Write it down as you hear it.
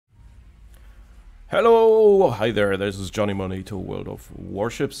Hello, hi there, this is Johnny Monito, World of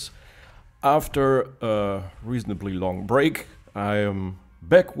Warships. After a reasonably long break, I am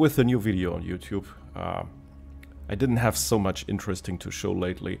back with a new video on YouTube. I didn't have so much interesting to show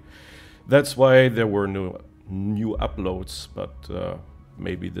lately. That's why there were no new uploads, but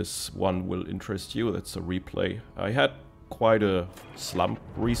maybe this one will interest you. That's a replay. I had quite a slump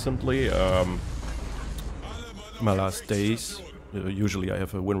recently, my last days. Usually I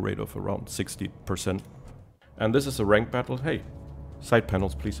have a win rate of around 60%. And this is a rank battle. Hey, side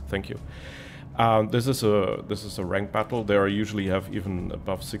panels please, thank you. This is a rank battle. There I usually have even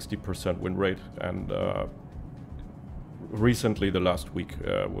above 60% win rate, and recently the last week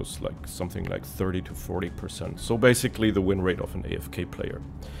was like something like 30 to 40%. So basically the win rate of an AFK player.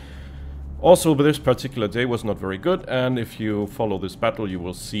 Also, this particular day was not very good, and if you follow this battle you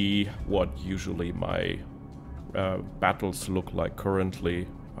will see what usually my battles look like currently.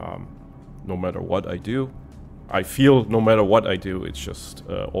 No matter what I do, I feel no matter what I do, it's just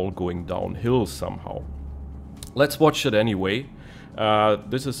all going downhill somehow. Let's watch it anyway.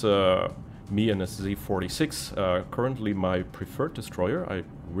 This is me and a Z46, currently my preferred destroyer. I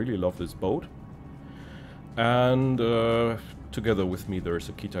really love this boat. And together with me there's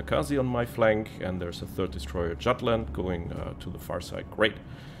a Kitakaze on my flank, and there's a third destroyer Jutland going to the far side. Great.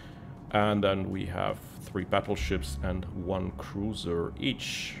 And then we have 3 battleships and 1 cruiser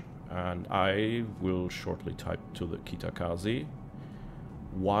each. And I will shortly type to the Kitakaze,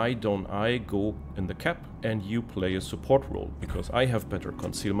 why don't I go in the cap and you play a support role? Because I have better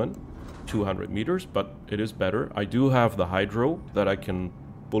concealment, 200 meters, but it is better. I do have the hydro that I can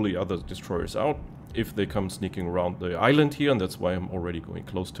bully other destroyers out if they come sneaking around the island here, and that's why I'm already going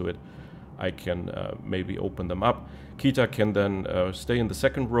close to it. I can maybe open them up. Kita can then stay in the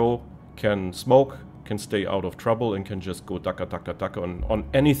second row, can smoke, can stay out of trouble, and can just go daka daka daka on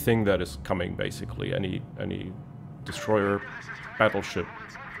anything that is coming, basically. Any destroyer, battleship,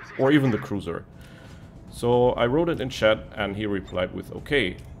 or even the cruiser. So I wrote it in chat and he replied with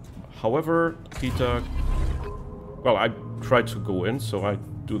okay. However, Kita, well, I tried to go in, so I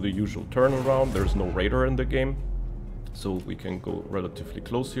do the usual turnaround. There's no radar in the game, so we can go relatively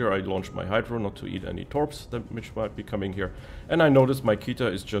close here. I launched my hydro not to eat any torps which might be coming here. And I noticed my Kita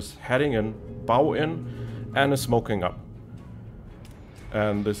is just heading in, bow in, and is smoking up.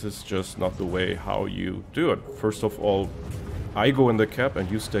 And this is just not the way how you do it. First of all, I go in the cap and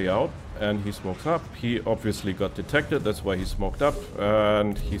you stay out, and he smokes up. He obviously got detected, that's why he smoked up,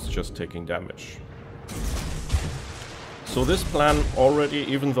 and he's just taking damage. So this plan already,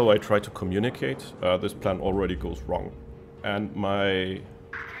 even though I try to communicate, this plan already goes wrong. And my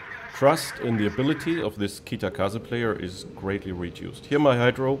trust in the ability of this Kitakaze player is greatly reduced. Here my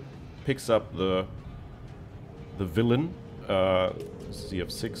hydro picks up the villain,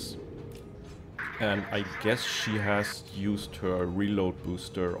 ZF6. And I guess she has used her reload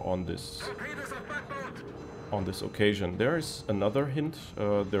booster on this occasion. There is another hint.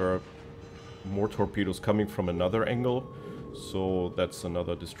 There are more torpedoes coming from another angle, so that's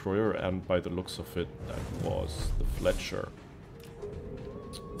another destroyer, and by the looks of it, that was the Fletcher.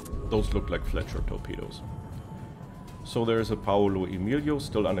 Those look like Fletcher torpedoes. So there is a Paolo Emilio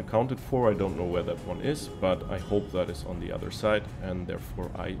still unaccounted for. I don't know where that one is, but I hope that is on the other side, and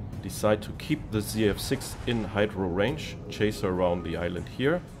therefore I decide to keep the ZF6 in hydro range, chase her around the island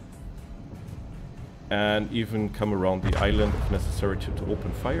here, and even come around the island if necessary to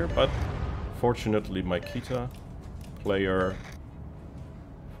open fire. But fortunately my Kita player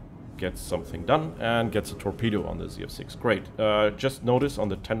gets something done and gets a torpedo on the ZF6. Great. Just notice on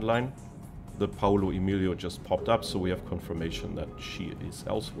the 10 line the Paolo Emilio just popped up, so we have confirmation that she is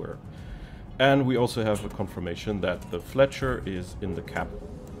elsewhere. And we also have a confirmation that the Fletcher is in the cap.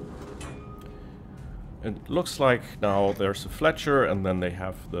 It looks like now there's a Fletcher, and then they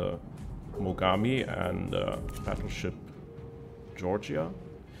have the Mogami and battleship Georgia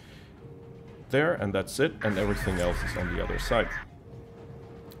there, and that's it, and everything else is on the other side.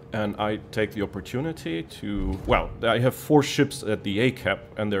 And I take the opportunity to, well, I have 4 ships at the A cap,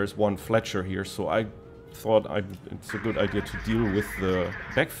 and there's 1 Fletcher here, so I thought it's a good idea to deal with the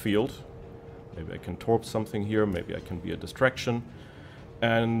backfield. Maybe I can torp something here, maybe I can be a distraction,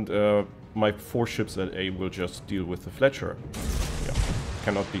 and my 4 ships at A will just deal with the Fletcher. Yeah,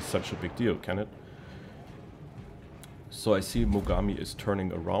 cannot be such a big deal, can it? So I see Mogami is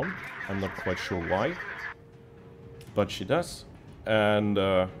turning around. I'm not quite sure why, but she does. And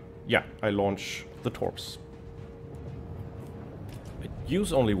yeah, I launch the torps. I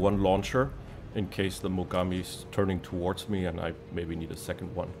use only 1 launcher in case the Mogami is turning towards me and I maybe need a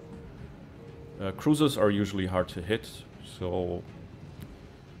second one. Cruisers are usually hard to hit, so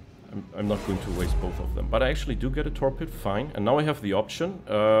I'm not going to waste both of them. But I actually do get a torpid, fine. And now I have the option,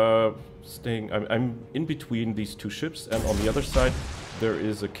 I'm in between these two ships, and on the other side there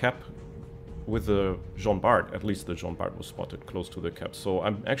is a cap with the Jean Bart. At least the Jean Bart was spotted close to the cap. So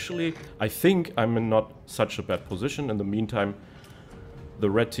I think I'm in not such a bad position. In the meantime, the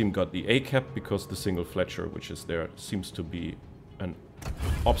red team got the A cap because the single Fletcher, which is there, seems to be an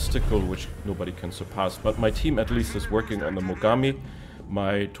obstacle which nobody can surpass. But my team at least is working on the Mogami.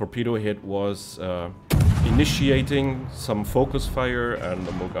 My torpedo hit was initiating some focus fire, and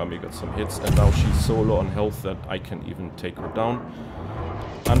the Mogami got some hits, and now she's so low on health that I can even take her down.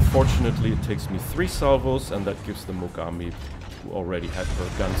 Unfortunately, it takes me 3 salvos, and that gives the Mogami, who already had her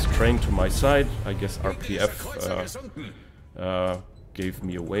guns trained, to my side. I guess RPF gave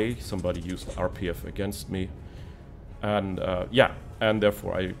me away. Somebody used RPF against me. And yeah, and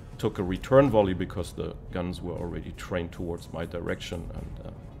therefore I took a return volley because the guns were already trained towards my direction.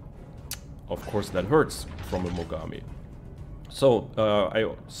 And of course that hurts from a Mogami. So I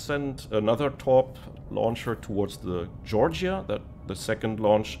sent another Torp launcher towards the Georgia, the second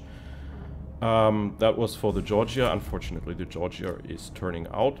launch. That was for the Georgia. Unfortunately, the Georgia is turning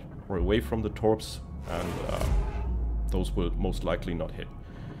out or away from the Torps, and those will most likely not hit.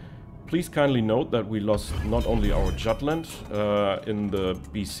 Please kindly note that we lost not only our Jutland in the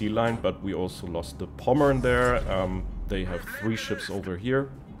BC line, but we also lost the Pommern there. They have 3 ships over here.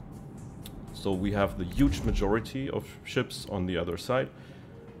 So we have the huge majority of ships on the other side.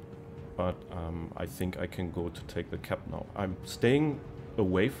 But I think I can go to take the cap now. I'm staying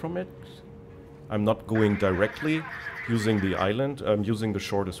away from it. I'm not going directly using the island. I'm using the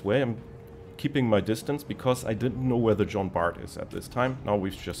shortest way. I'm keeping my distance because I didn't know where the Jean Bart is at this time. Now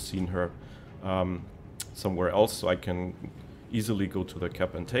we've just seen her somewhere else, so I can easily go to the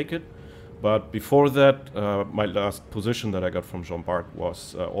cap and take it. But before that, my last position that I got from Jean Bart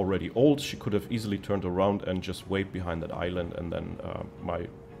was already old. She could have easily turned around and just wait behind that island, and then my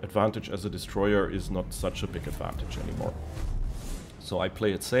advantage as a destroyer is not such a big advantage anymore. So I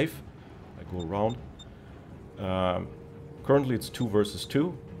play it safe. I go around. Currently it's 2 versus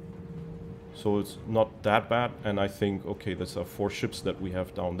 2. So it's not that bad, and I think, okay, there's 4 ships that we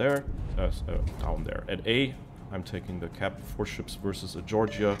have down there. At A, I'm taking the cap. 4 ships versus a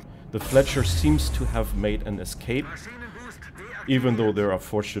Georgia. The Fletcher seems to have made an escape. Even though there are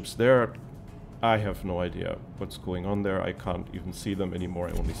 4 ships there, I have no idea what's going on there. I can't even see them anymore.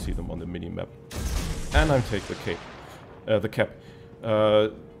 I only see them on the mini-map. And I take the cap.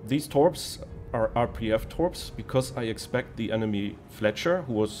 These Torps are RPF Torps because I expect the enemy Fletcher,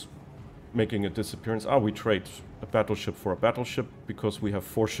 who was making a disappearance. We trade a battleship for a battleship because we have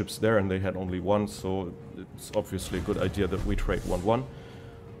 4 ships there and they had only 1, so it's obviously a good idea that we trade 1-1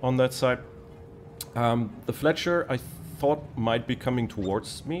 on that side. The Fletcher I thought might be coming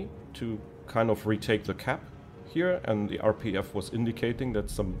towards me to kind of retake the cap here, and the RPF was indicating that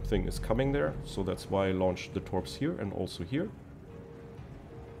something is coming there, so that's why I launched the Torps here and also here.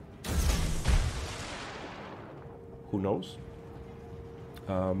 Who knows?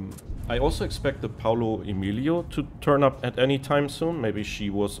 I also expect the Paolo Emilio to turn up at any time soon. Maybe she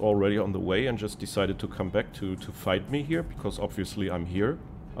was already on the way and just decided to come back to fight me here, because obviously I'm here.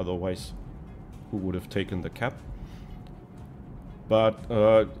 Otherwise, who would have taken the cap? But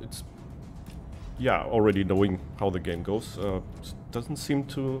it's... yeah, already knowing how the game goes, it doesn't seem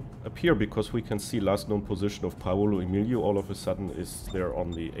to appear, because we can see last known position of Paolo Emilio all of a sudden is there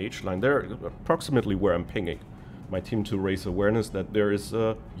on the H line. There, approximately where I'm pinging my team to raise awareness that there is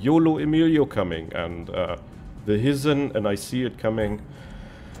a YOLO Emilio coming, and the Hizen, and I see it coming.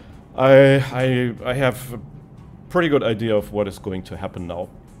 I have a pretty good idea of what is going to happen now.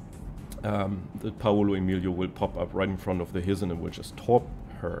 The Paolo Emilio will pop up right in front of the Hizen and will just top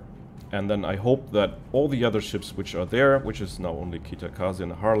her. And then I hope that all the other ships which are there, which is now only Kitakaze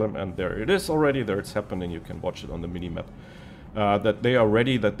and Harlem, and there it is already, there it's happening, you can watch it on the mini-map. That they are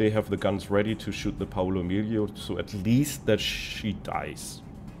ready, that they have the guns ready to shoot the Paolo Emilio, so at least that she dies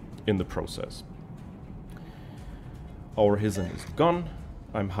in the process. Our Hizen is gone.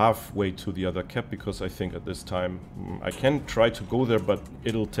 I'm halfway to the other cap, because I think at this time I can try to go there, but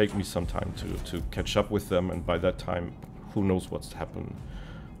it'll take me some time to catch up with them, and by that time who knows what's happened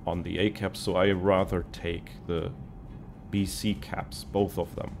on the A cap, so I rather take the BC caps, both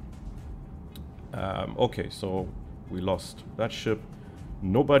of them. Okay, so we lost that ship.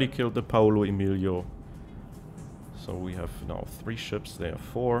 Nobody killed the Paolo Emilio. So we have now 3 ships, they have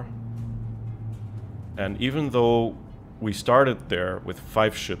 4. And even though we started there with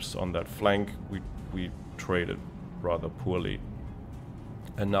 5 ships on that flank, we traded rather poorly.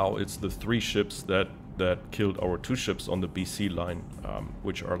 And now it's the 3 ships that that killed our 2 ships on the BC line,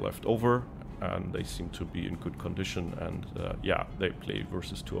 which are left over, and they seem to be in good condition, and yeah, they play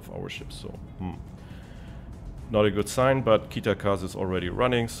versus 2 of our ships, so not a good sign. But Kitakaze is already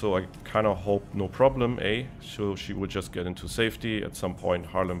running, so I kind of hope no problem, so she will just get into safety. At some point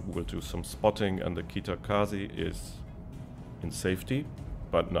Harlem will do some spotting and the Kitakaze is in safety,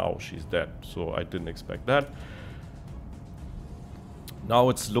 but now she's dead, so I didn't expect that. Now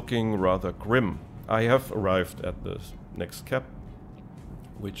it's looking rather grim. I have arrived at the next cap,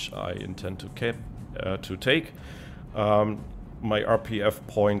 which I intend to take. My RPF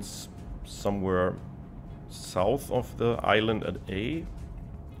points somewhere south of the island at A,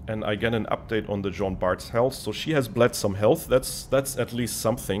 and I get an update on the Jean Bart's health. So she has bled some health. That's at least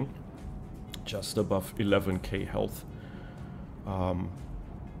something. Just above 11k health.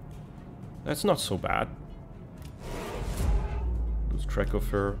 That's not so bad. Lose track of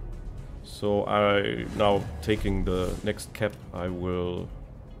her. So now taking the next cap, I will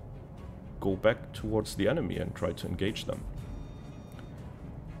go back towards the enemy and try to engage them.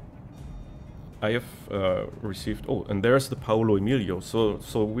 I have received... Oh, and there's the Paolo Emilio.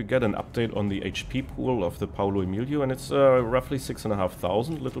 So we get an update on the HP pool of the Paolo Emilio, and it's roughly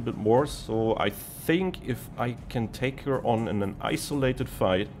 6,500, a little bit more. So I think if I can take her on in an isolated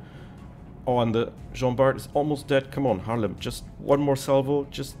fight... Oh, and the Jean Bart is almost dead. Come on, Harlem, just one more salvo,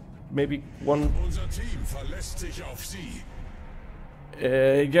 just maybe one...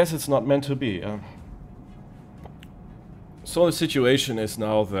 I guess it's not meant to be. So the situation is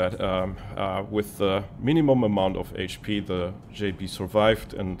now that with the minimum amount of HP, the JB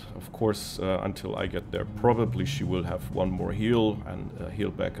survived, and of course until I get there probably she will have one more heal and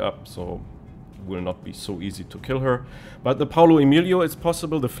heal back up, so it will not be so easy to kill her. But the Paolo Emilio is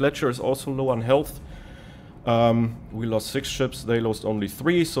possible. The Fletcher is also low on health. We lost 6 ships, they lost only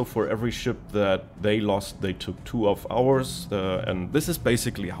 3, so for every ship that they lost they took 2 of ours, and this is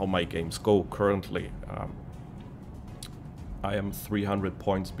basically how my games go currently. I am 300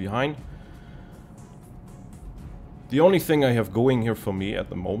 points behind. The only thing I have going here for me at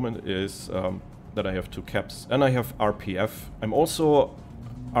the moment is that I have 2 caps and I have RPF. I'm also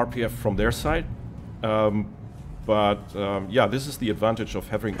RPF from their side, but yeah, this is the advantage of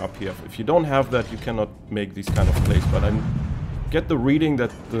having RPF. If you don't have that, you cannot make these kind of plays, but I get the reading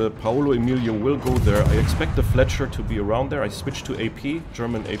that the Paolo Emilio will go there. I expect the Fletcher to be around there. I switch to AP,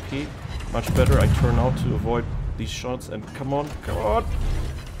 German AP, much better. I turn out to avoid these shots, and come on, come on.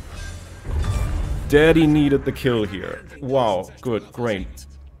 Daddy needed the kill here. Wow, good, great.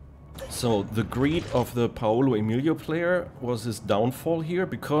 So the greed of the Paolo Emilio player was his downfall here,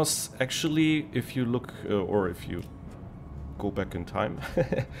 because actually if you look or if you go back in time,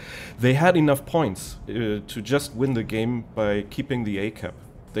 they had enough points to just win the game by keeping the A cap.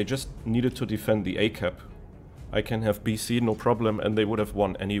 They just needed to defend the A cap. I can have BC, no problem, and they would have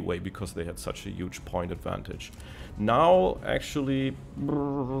won anyway because they had such a huge point advantage. Now, actually,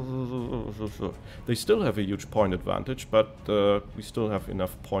 they still have a huge point advantage, but we still have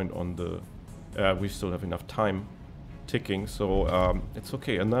enough point on the... we still have enough time ticking, so it's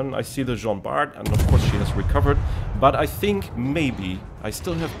okay. And then I see the Jean Bart, and of course she has recovered, but I think maybe I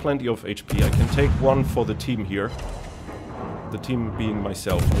still have plenty of HP. I can take one for the team here, the team being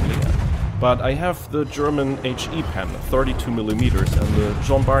myself only. But I have the German HE pen, 32mm, and the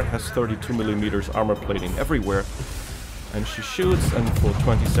Jean Bart has 32mm armor plating everywhere. And she shoots, and for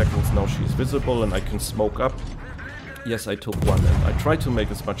 20 seconds now she's visible, and I can smoke up. Yes, I took one, and I try to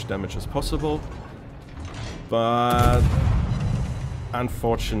make as much damage as possible. But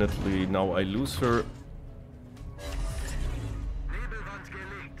unfortunately, now I lose her.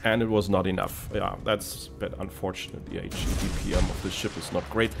 And it was not enough. Yeah, that's a bit unfortunate. The HE DPM of the ship is not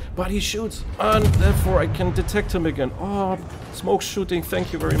great. But he shoots, and therefore I can detect him again. Oh, smoke shooting,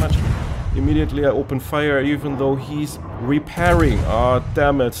 thank you very much. Immediately I open fire, even though he's repairing. Oh,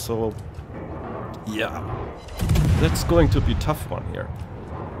 damn it. So, yeah. That's going to be a tough one here.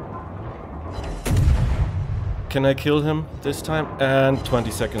 Can I kill him this time? And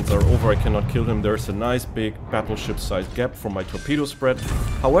 20 seconds are over. I cannot kill him. There's a nice big battleship-sized gap from my torpedo spread.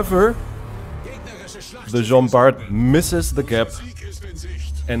 However, the Jean Bart misses the gap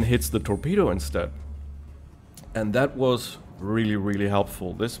and hits the torpedo instead. And that was really, really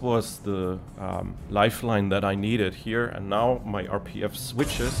helpful. This was the lifeline that I needed here. And now my RPF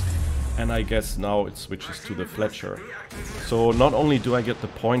switches. And I guess now it switches to the Fletcher. So not only do I get the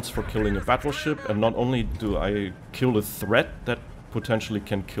points for killing a battleship, and not only do I kill a threat that potentially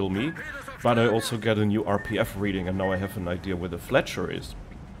can kill me, but I also get a new RPF reading, and now I have an idea where the Fletcher is.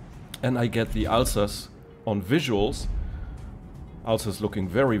 And I get the Alsace on visuals, Alsa's looking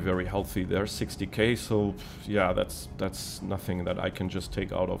very, very healthy there, 60k, so yeah, that's nothing that I can just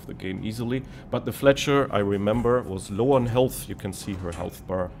take out of the game easily. But the Fletcher, I remember, was low on health. You can see her health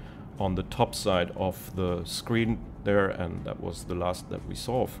bar on the top side of the screen there, and that was the last that we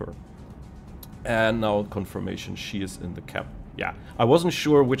saw of her. And now confirmation, she is in the cap. Yeah, I wasn't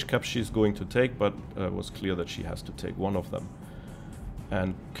sure which cap she's going to take, but it was clear that she has to take one of them.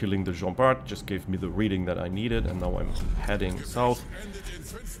 And killing the Jean Bart just gave me the reading that I needed, and now I'm heading south.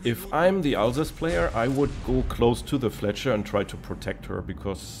 If I'm the Alsace player, I would go close to the Fletcher and try to protect her,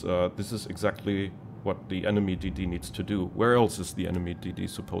 because this is exactly what the enemy DD needs to do. Where else is the enemy DD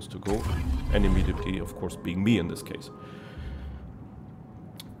supposed to go? Enemy DD, of course, being me in this case.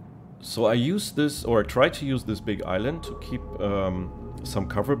 So I use this, or I try to use this big island to keep some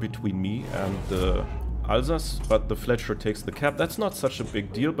cover between me and the Alsace, but the Fletcher takes the cap. That's not such a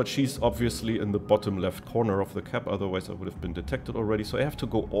big deal, but she's obviously in the bottom left corner of the cap, otherwise I would have been detected already. So I have to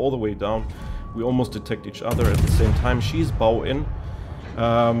go all the way down. We almost detect each other at the same time. She's bow in.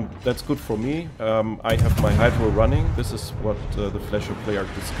 That's good for me. I have my Hydro running. This is what the Fletcher player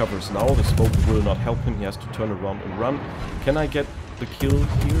discovers now. The smoke will not help him. He has to turn around and run. Can I get the kill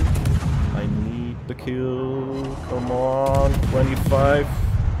here? I need the kill. Come on, 25.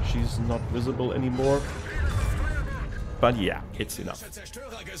 She's not visible anymore. But yeah, it's enough.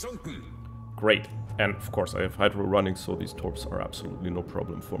 Great. And of course I have Hydro running, so these torps are absolutely no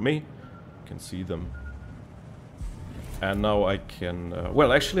problem for me. You can see them. And now I can...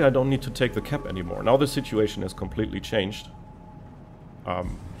 well, actually I don't need to take the cap anymore. Now the situation has completely changed.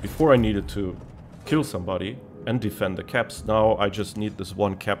 Before I needed to kill somebody and defend the caps. Now I just need this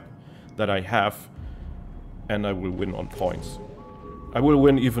one cap that I have, and I will win on points. I will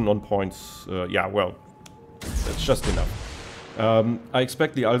win even on points. Yeah, well, that's just enough. I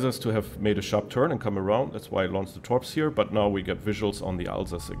expect the Alsace to have made a sharp turn and come around. That's why I launched the torps here. But now we get visuals on the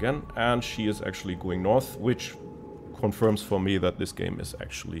Alsace again. And she is actually going north, which confirms for me that this game is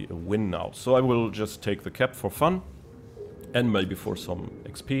actually a win now. So I will just take the cap for fun. And maybe for some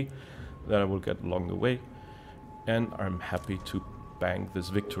XP that I will get along the way. And I'm happy to bang this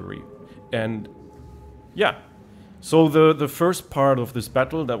victory. And yeah. So the first part of this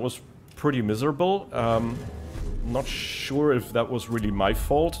battle, that was pretty miserable. Not sure if that was really my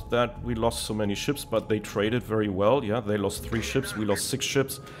fault that we lost so many ships, but they traded very well. Yeah, they lost 3 ships, we lost 6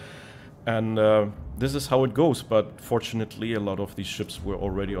 ships. And this is how it goes, but fortunately a lot of these ships were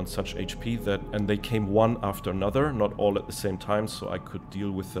already on such HP that, and they came one after another, not all at the same time, so I could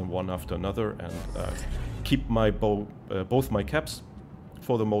deal with them one after another and keep my both my caps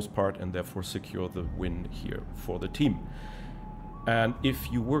for the most part, and therefore secure the win here for the team. And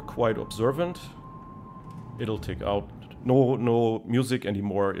if you were quite observant, it'll take out no music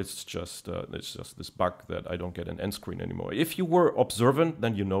anymore. It's just this bug that I don't get an end screen anymore. If you were observant,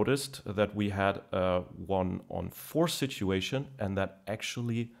 then you noticed that we had a 1-on-4 situation, and that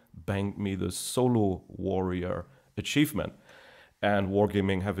actually banged me the Solo Warrior achievement. And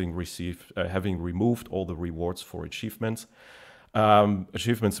Wargaming having removed all the rewards for achievements.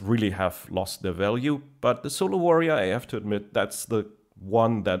 Achievements really have lost their value, but the Solo Warrior, I have to admit, that's the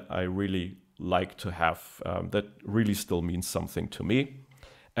one that I really like to have. That really still means something to me.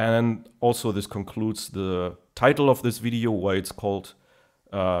 And also this concludes the title of this video, why it's called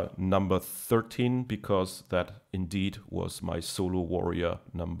number 13, because that indeed was my Solo Warrior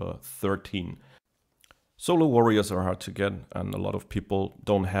number 13. Solo Warriors are hard to get, and a lot of people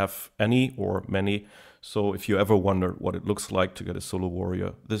don't have any or many. So if you ever wonder what it looks like to get a Solo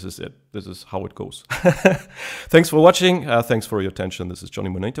Warrior, this is it. This is how it goes. Thanks for watching. Thanks for your attention. This is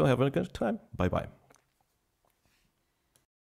Johnny Monito. Have a good time. Bye-bye.